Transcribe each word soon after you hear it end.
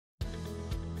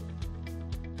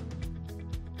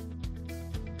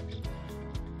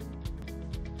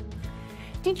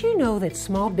Did you know that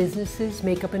small businesses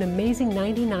make up an amazing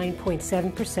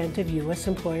 99.7% of U.S.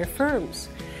 employer firms?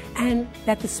 And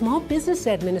that the Small Business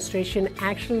Administration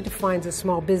actually defines a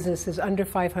small business as under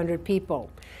 500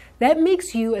 people. That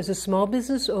makes you, as a small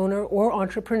business owner or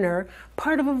entrepreneur,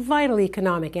 part of a vital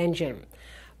economic engine.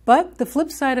 But the flip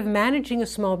side of managing a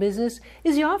small business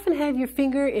is you often have your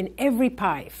finger in every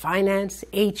pie: finance,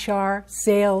 HR,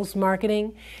 sales,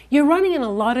 marketing. You're running in a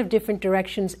lot of different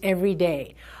directions every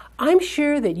day. I'm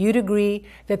sure that you'd agree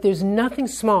that there's nothing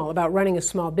small about running a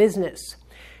small business.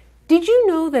 Did you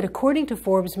know that according to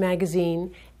Forbes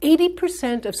magazine,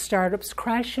 80% of startups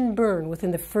crash and burn within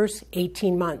the first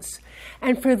 18 months?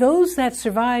 And for those that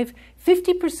survive,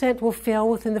 50% will fail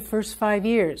within the first 5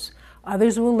 years.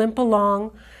 Others will limp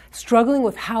along, struggling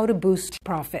with how to boost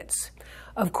profits.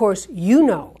 Of course, you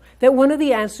know that one of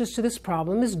the answers to this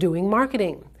problem is doing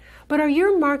marketing. But are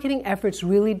your marketing efforts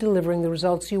really delivering the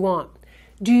results you want?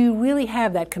 Do you really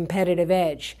have that competitive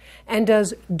edge? And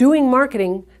does doing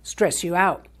marketing stress you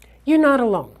out? You're not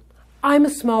alone. I'm a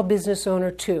small business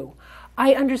owner too.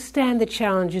 I understand the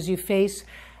challenges you face,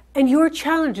 and your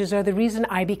challenges are the reason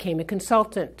I became a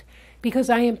consultant, because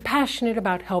I am passionate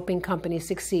about helping companies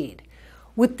succeed.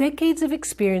 With decades of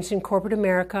experience in corporate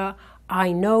America,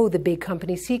 I know the big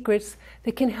company secrets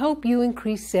that can help you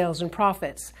increase sales and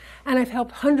profits, and I've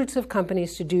helped hundreds of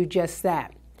companies to do just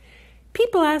that.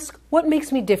 People ask, what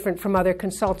makes me different from other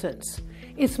consultants?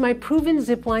 It's my proven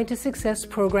Zipline to Success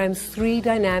program's 3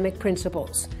 dynamic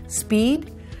principles: speed,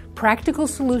 practical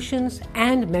solutions,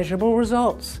 and measurable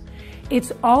results.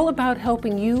 It's all about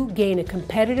helping you gain a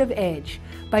competitive edge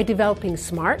by developing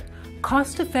smart,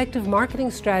 cost-effective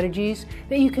marketing strategies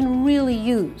that you can really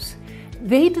use.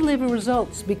 They deliver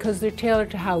results because they're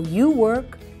tailored to how you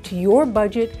work, to your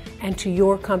budget, and to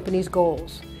your company's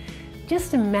goals.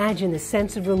 Just imagine the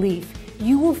sense of relief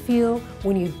you will feel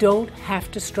when you don't have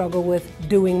to struggle with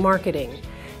doing marketing,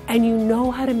 and you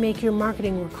know how to make your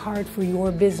marketing work hard for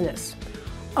your business.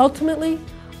 Ultimately,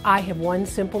 I have one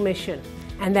simple mission,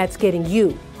 and that's getting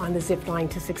you on the zip line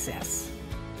to success.